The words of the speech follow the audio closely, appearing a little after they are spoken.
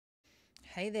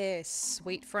Hey there,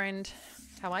 sweet friend.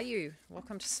 How are you?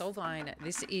 Welcome to Soulvine.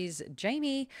 This is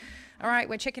Jamie. All right,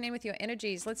 we're checking in with your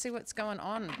energies. Let's see what's going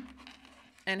on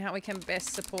and how we can best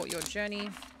support your journey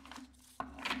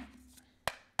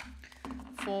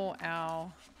for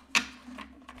our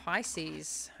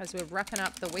Pisces as we're wrapping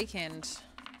up the weekend.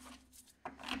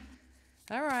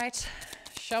 All right,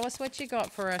 show us what you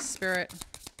got for us, Spirit,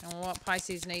 and what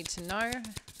Pisces need to know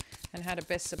and how to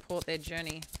best support their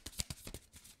journey.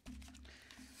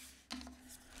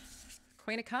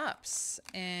 Queen of Cups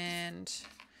and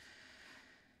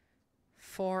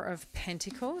Four of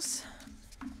Pentacles.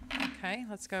 Okay,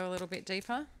 let's go a little bit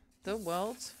deeper. The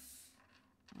World.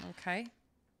 Okay.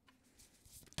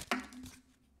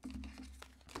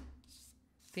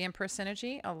 The Empress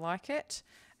energy. I like it.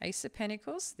 Ace of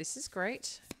Pentacles. This is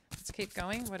great. Let's keep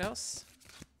going. What else?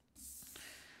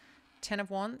 Ten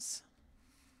of Wands.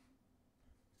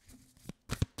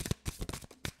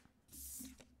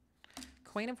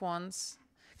 Queen of Wands.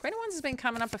 Queen of Wands has been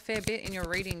coming up a fair bit in your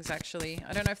readings, actually.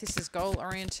 I don't know if this is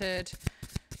goal-oriented.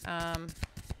 Trying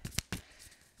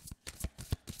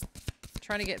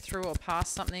to get through or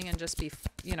past something and just be,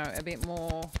 you know, a bit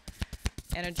more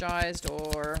energized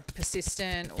or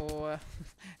persistent, or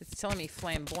it's telling me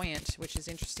flamboyant, which is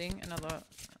interesting. I've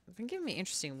been giving me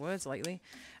interesting words lately.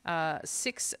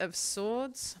 Six of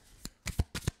Swords.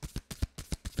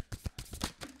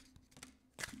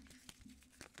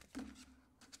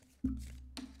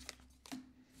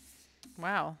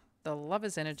 Wow, the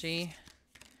Lover's energy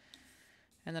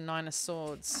and the Nine of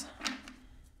Swords.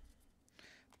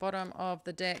 Bottom of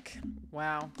the deck.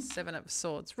 Wow, Seven of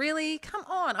Swords. Really? Come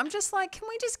on. I'm just like, can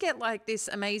we just get like this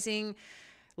amazing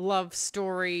love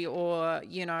story or,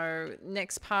 you know,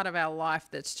 next part of our life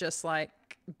that's just like,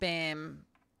 bam,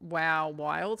 wow,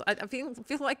 wild. I feel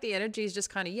like the energy is just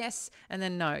kind of yes and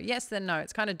then no. Yes, then no.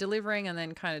 It's kind of delivering and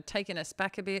then kind of taking us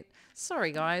back a bit.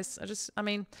 Sorry, guys. I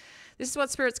mean, this is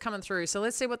what Spirit's coming through. So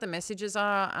let's see what the messages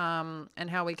are and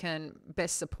how we can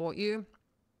best support you.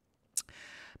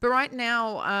 But right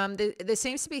now, there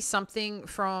seems to be something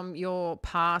from your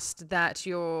past that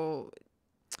you're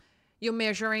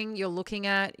measuring, you're looking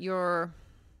at, you're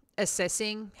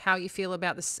assessing how you feel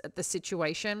about the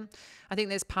situation. I think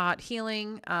there's part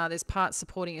healing, there's part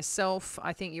supporting yourself.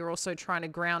 I think you're also trying to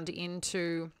ground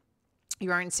into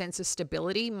your own sense of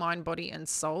stability, mind, body, and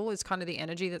soul is kind of the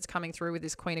energy that's coming through with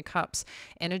this Queen of Cups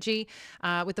energy.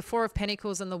 With the Four of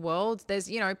Pentacles and the World, there's,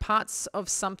 you know, parts of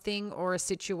something or a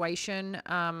situation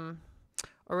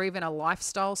or even a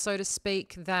lifestyle, so to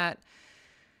speak, that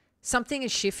something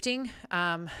is shifting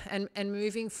and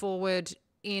moving forward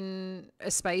in a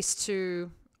space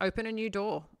to open a new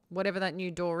door, whatever that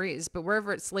new door is. But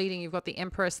wherever it's leading, you've got the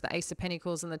Empress, the Ace of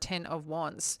Pentacles, and the Ten of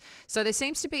Wands. So there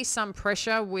seems to be some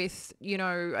pressure with, you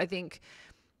know, I think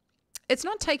it's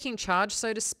not taking charge,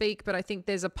 so to speak, but I think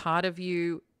there's a part of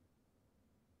you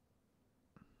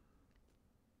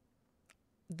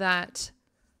that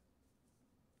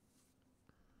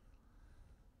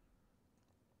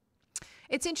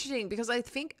it's interesting because I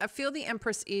feel the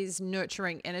Empress is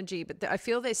nurturing energy, but I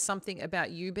feel there's something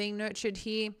about you being nurtured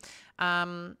here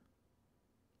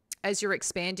as you're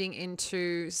expanding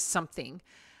into something.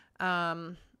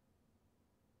 Yeah,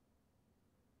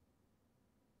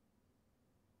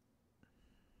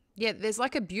 there's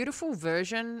like a beautiful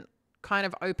version kind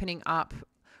of opening up,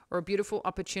 or a beautiful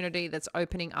opportunity that's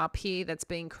opening up here that's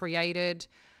being created.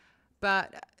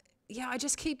 But yeah, I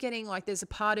just keep getting like there's a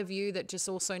part of you that just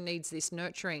also needs this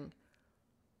nurturing.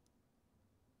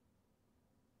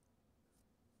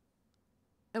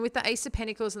 And with the Ace of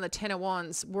Pentacles and the Ten of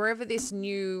Wands, wherever this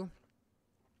new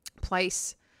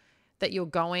place that you're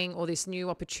going, or this new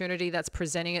opportunity that's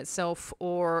presenting itself,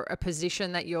 or a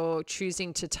position that you're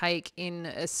choosing to take in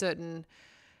a certain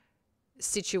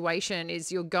situation, is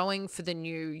you're going for the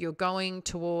new, you're going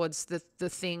towards the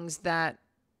things that,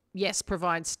 yes,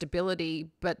 provide stability,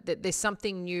 but there's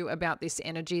something new about this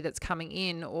energy that's coming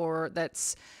in or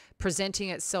that's presenting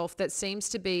itself that seems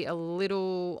to be a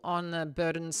little on the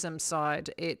burdensome side.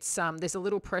 It's there's a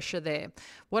little pressure there.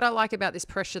 What I like about this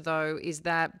pressure, though, is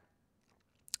that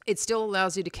it still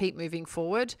allows you to keep moving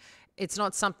forward. It's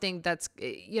not something that's,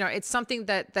 you know, it's something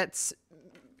that's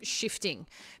shifting,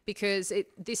 because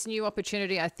this new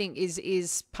opportunity, I think,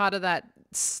 is part of that,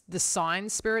 the sign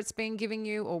Spirit's been giving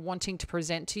you or wanting to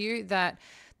present to you, that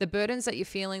the burdens that you're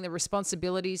feeling, the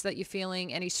responsibilities that you're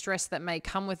feeling, any stress that may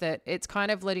come with it, it's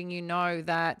kind of letting you know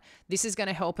that this is going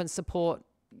to help and support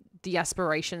the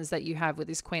aspirations that you have with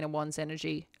this Queen of Wands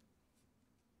energy.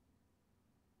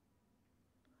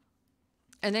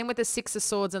 And then with the Six of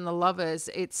Swords and the Lovers,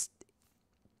 it's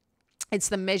It's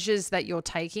the measures that you're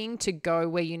taking to go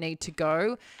where you need to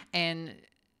go, and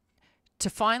to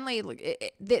finally look.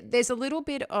 There's a little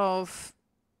bit of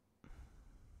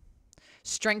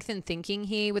strength in thinking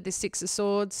here with the Six of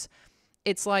Swords.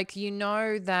 It's like, you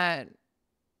know, that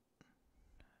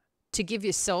to give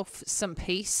yourself some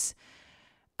peace,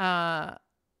 and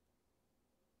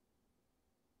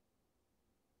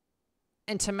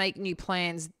to make new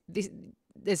plans,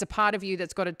 there's a part of you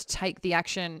that's got to take the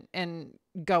action and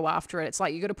go after it. It's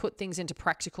like you got to put things into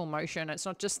practical motion. It's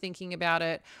not just thinking about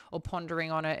it or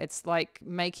pondering on it. It's like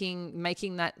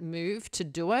making that move to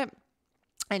do it,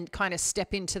 and kind of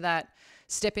step into that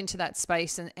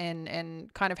space,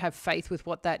 and kind of have faith with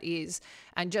what that is.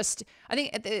 And just, I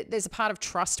think there's a part of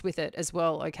trust with it as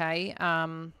well. Okay.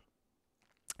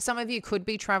 Some of you could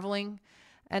be traveling.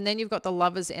 And then you've got the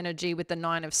Lover's energy with the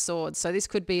Nine of Swords. So this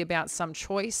could be about some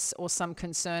choice or some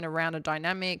concern around a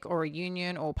dynamic or a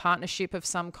union or partnership of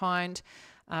some kind.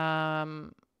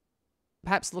 Perhaps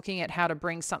looking at how to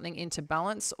bring something into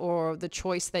balance, or the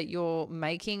choice that you're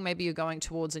making. Maybe you're going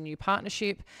towards a new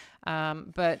partnership.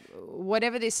 But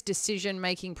whatever this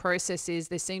decision-making process is,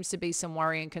 there seems to be some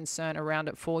worry and concern around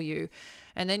it for you.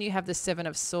 And then you have the Seven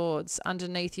of Swords.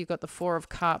 Underneath, you've got the Four of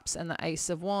Cups and the Ace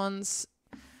of Wands.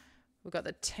 We've got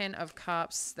the Ten of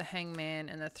Cups, the Hangman,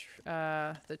 and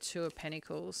the Two of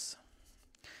Pentacles.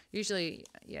 Usually,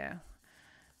 yeah,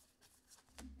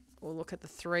 we'll look at the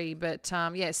three. But,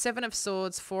 yeah, Seven of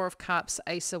Swords, Four of Cups,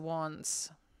 Ace of Wands.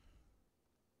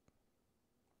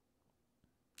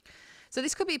 So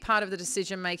this could be part of the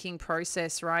decision-making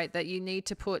process, right? That you need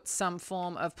to put some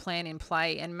form of plan in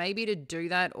play, and maybe to do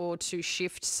that, or to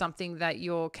shift something that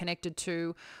you're connected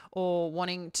to or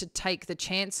wanting to take the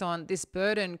chance on. This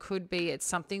burden could be, it's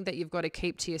something that you've got to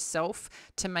keep to yourself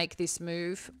to make this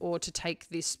move, or to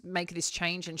make this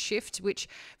change and shift, which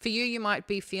for you, you might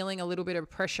be feeling a little bit of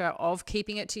pressure of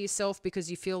keeping it to yourself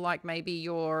because you feel like maybe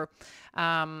you're,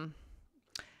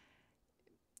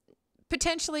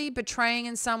 potentially betraying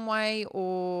in some way,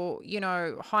 or, you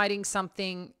know, hiding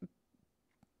something.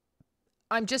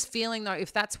 I'm just feeling though,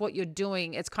 if that's what you're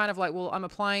doing, it's kind of like, well, I'm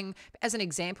applying as an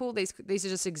example. These are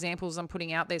just examples I'm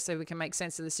putting out there so we can make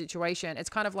sense of the situation. It's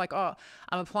kind of like, oh,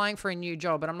 I'm applying for a new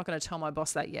job, but I'm not going to tell my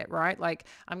boss that yet, right? Like,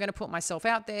 I'm going to put myself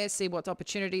out there, see what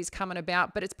opportunities coming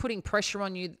about, but it's putting pressure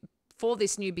on you for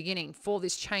this new beginning, for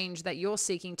this change that you're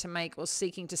seeking to make or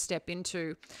seeking to step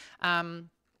into.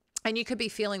 And you could be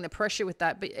feeling the pressure with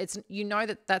that, but it's, you know,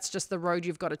 that that's just the road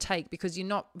you've got to take, because you're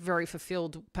not very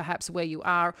fulfilled perhaps where you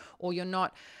are, or you're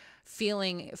not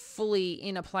feeling fully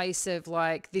in a place of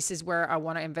like, this is where I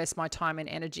want to invest my time and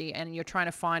energy, and you're trying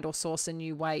to find or source a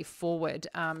new way forward,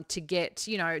 to get,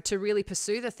 you know, to really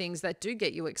pursue the things that do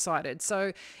get you excited.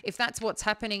 So if that's what's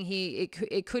happening here,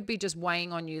 it could be just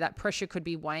weighing on you. That pressure could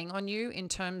be weighing on you in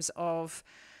terms of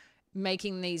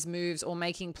making these moves or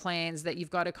making plans that you've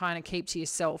got to kind of keep to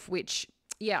yourself, which,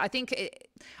 yeah, I think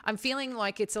I'm feeling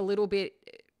like it's a little bit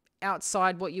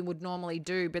outside what you would normally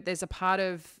do, but there's a part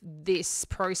of this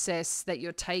process that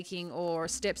you're taking, or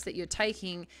steps that you're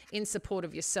taking in support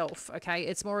of yourself. Okay.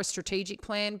 It's more a strategic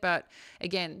plan, but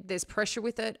again, there's pressure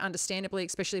with it, understandably,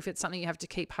 especially if it's something you have to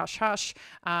keep hush hush.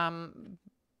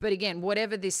 But again,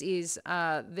 whatever this is,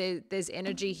 there's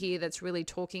energy here that's really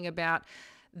talking about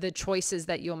the choices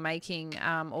that you're making,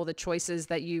 or the choices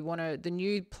that you want to, the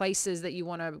new places that you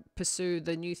want to pursue,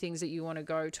 the new things that you want to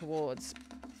go towards.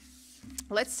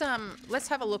 Let's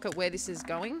have a look at where this is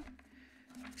going,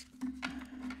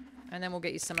 and then we'll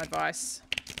get you some advice.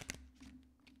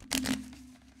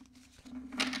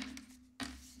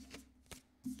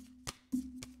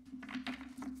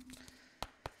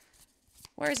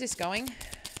 Where is this going?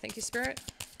 Thank you, Spirit.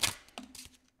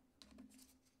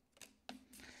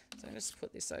 So I'll just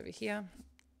put this over here.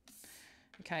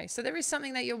 Okay, so there is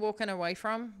something that you're walking away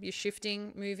from, you're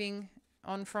shifting, moving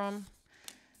on from,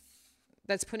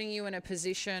 that's putting you in a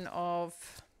position of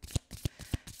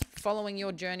following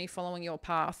your journey, following your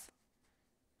path.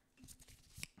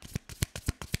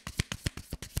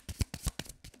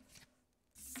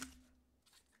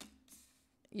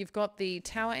 You've got the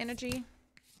Tower energy.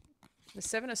 The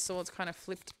Seven of Swords kind of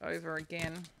flipped over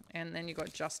again, and then you've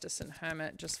got Justice and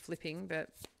Hermit just flipping, but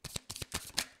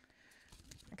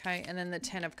okay, and then the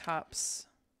Ten of Cups.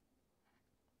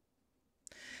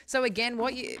 So again,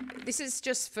 this is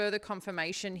just further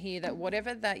confirmation here that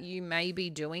whatever that you may be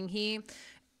doing here,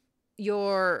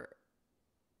 you're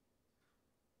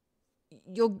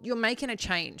making a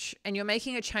change, and you're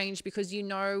making a change because you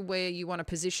know where you want to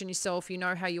position yourself, you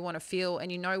know how you want to feel,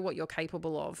 and you know what you're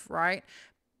capable of, right?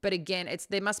 But again,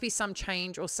 there must be some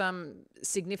change or some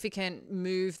significant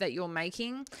move that you're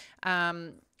making,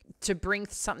 to bring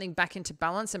something back into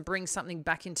balance and bring something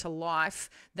back into life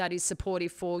that is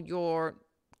supportive for your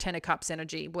Ten of Cups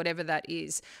energy, whatever that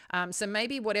is. So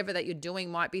maybe whatever that you're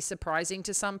doing might be surprising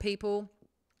to some people.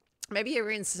 Maybe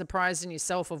you're even surprised in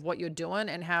yourself of what you're doing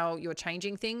and how you're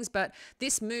changing things. But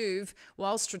this move,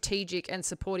 while strategic and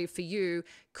supportive for you,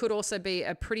 could also be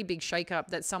a pretty big shakeup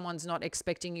that someone's not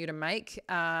expecting you to make.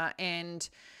 And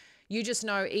you just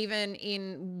know, even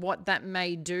in what that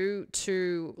may do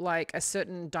to like a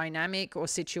certain dynamic or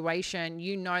situation,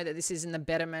 you know that this is in the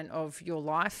betterment of your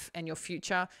life and your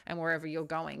future and wherever you're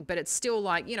going. But it's still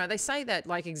like, you know, they say that,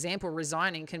 like, example,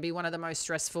 resigning can be one of the most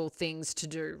stressful things to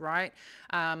do, right?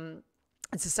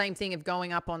 It's the same thing of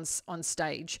going up on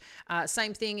stage.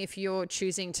 Same thing if you're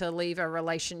choosing to leave a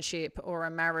relationship or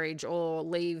a marriage, or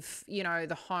leave, you know,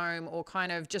 the home, or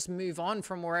kind of just move on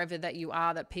from wherever that you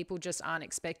are, that people just aren't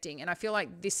expecting. And I feel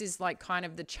like this is like kind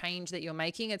of the change that you're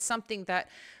making. It's something that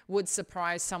would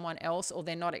surprise someone else or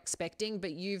they're not expecting,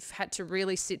 but you've had to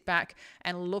really sit back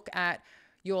and look at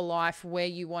your life, where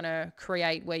you want to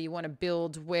create, where you want to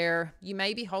build, where you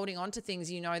may be holding on to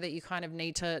things you know that you kind of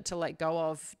need to let go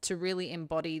of, to really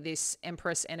embody this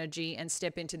Empress energy and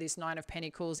step into this Nine of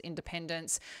Pentacles,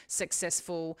 independence,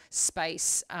 successful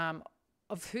space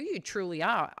of who you truly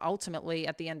are ultimately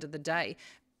at the end of the day.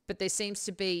 But there seems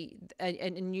to be a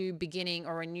new beginning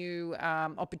or a new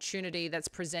opportunity that's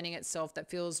presenting itself that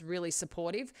feels really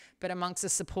supportive. But amongst the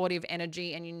supportive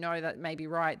energy, and you know that may be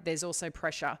right, there's also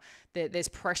pressure. There's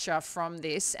pressure from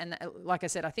this. And like I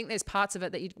said, I think there's parts of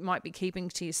it that you might be keeping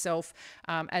to yourself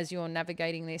as you're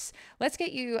navigating this. Let's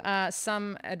get you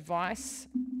some advice.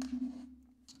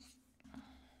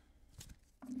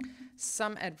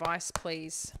 Some advice,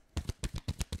 please.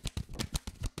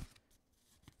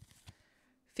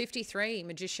 53,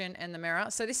 Magician and the Mirror.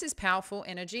 So this is powerful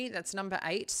energy. That's number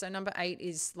 8. So number 8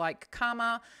 is like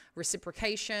karma,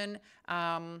 reciprocation.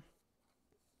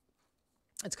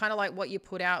 It's kind of like what you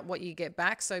put out, what you get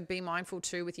back. So be mindful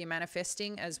too with your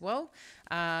manifesting as well,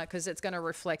 because it's going to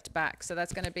reflect back. So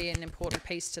that's going to be an important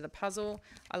piece to the puzzle.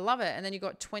 I love it. And then you've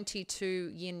got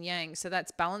 22 yin yang. So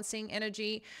that's balancing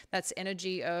energy. That's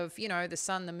energy of, you know, the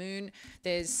sun, the moon.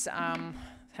 There's,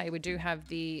 hey, we do have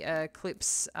the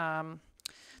eclipse,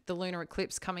 the lunar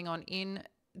eclipse coming on in.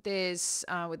 There's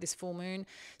with this full moon.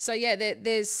 So yeah,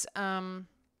 there's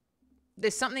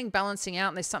something balancing out,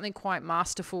 and there's something quite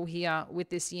masterful here with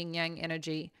this yin yang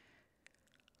energy.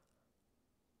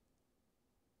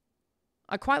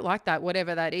 I quite like that,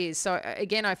 whatever that is. So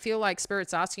again, I feel like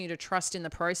Spirit's asking you to trust in the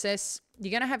process.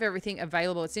 You're going to have everything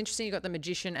available. It's interesting, you've got the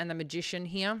Magician and the Magician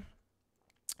here.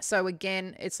 So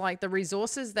again, it's like the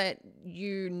resources that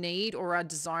you need or are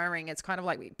desiring, it's kind of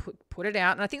like we put it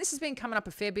out. And I think this has been coming up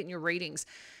a fair bit in your readings.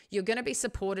 You're going to be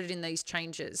supported in these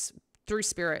changes through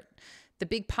Spirit. The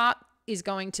big part is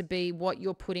going to be what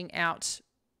you're putting out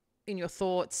in your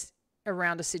thoughts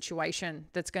around a situation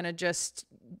that's going to just,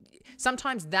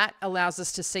 sometimes that allows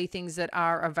us to see things that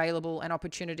are available and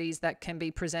opportunities that can be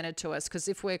presented to us. Because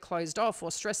if we're closed off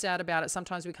or stressed out about it,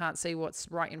 sometimes we can't see what's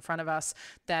right in front of us,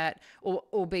 that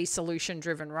or be solution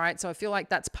driven, right? So I feel like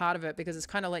that's part of it, because it's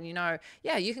kind of letting you know,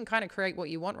 yeah, you can kind of create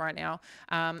what you want right now.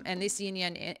 And this yin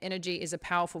yang energy is a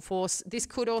powerful force. This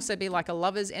could also be like a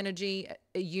lover's energy,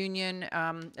 a union,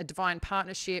 a divine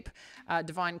partnership,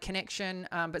 divine connection,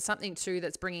 but something too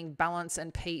that's bringing balance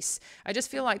and peace. I just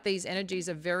feel like these energies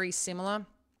are very similar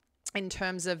in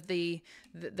terms of the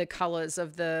colors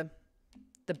of the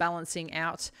balancing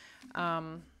out,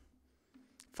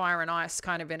 fire and ice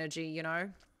kind of energy, you know,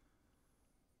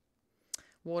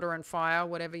 water and fire,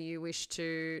 whatever you wish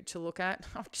to look at.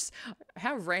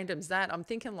 How random is that? I'm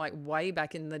thinking like way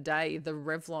back in the day, the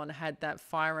Revlon had that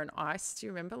fire and ice. Do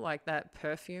you remember, like that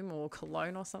perfume or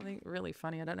cologne or something? Really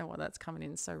funny. I don't know why that's coming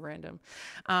in so random.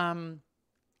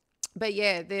 But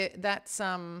yeah, that's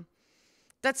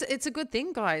it's a good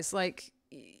thing, guys. Like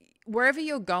wherever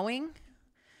you're going,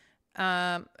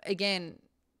 again,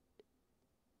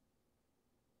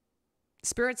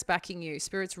 Spirit's backing you.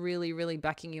 Spirit's really, really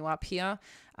backing you up here.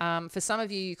 For some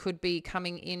of you, you could be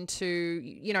coming into,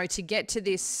 you know, to get to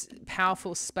this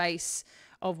powerful space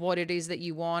of what it is that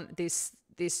you want, this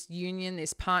union,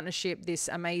 this partnership, this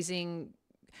amazing,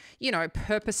 you know,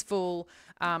 purposeful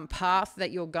path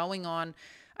that you're going on.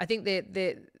 I think that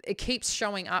it keeps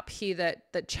showing up here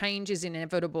that change is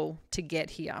inevitable to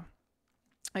get here.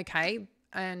 Okay.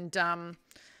 And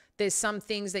there's some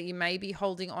things that you may be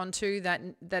holding on to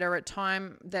that are at a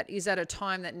time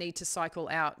that need to cycle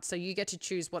out. So you get to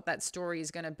choose what that story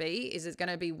is going to be. Is it going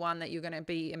to be one that you're going to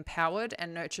be empowered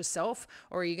and nurture self,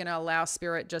 or are you going to allow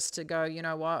Spirit just to go, you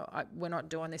know what, we're not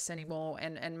doing this anymore,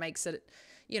 and makes it,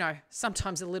 you know,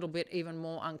 sometimes a little bit even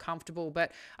more uncomfortable.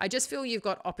 But I just feel you've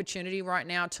got opportunity right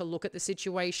now to look at the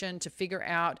situation, to figure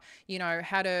out, you know,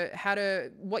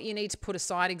 what you need to put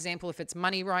aside. Example, if it's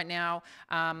money right now,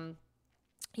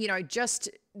 you know, just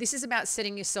this is about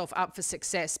setting yourself up for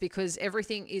success, because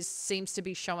everything seems to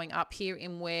be showing up here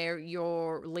in where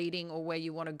you're leading or where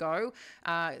you want to go.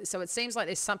 So it seems like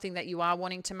there's something that you are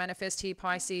wanting to manifest here,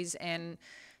 Pisces. And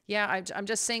yeah, I'm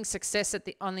just seeing success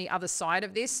on the other side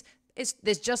of this.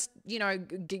 There's just, you know,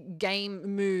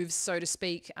 game moves, so to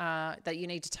speak, that you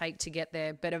need to take to get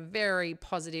there, but a very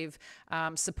positive,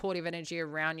 supportive energy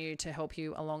around you to help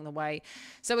you along the way.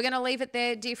 So we're going to leave it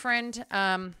there, dear friend.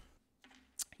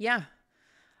 Yeah,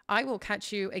 I will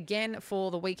catch you again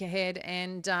for the week ahead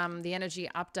and the energy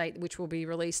update, which will be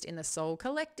released in the Soul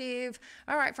Collective.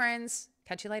 All right, friends,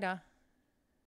 catch you later.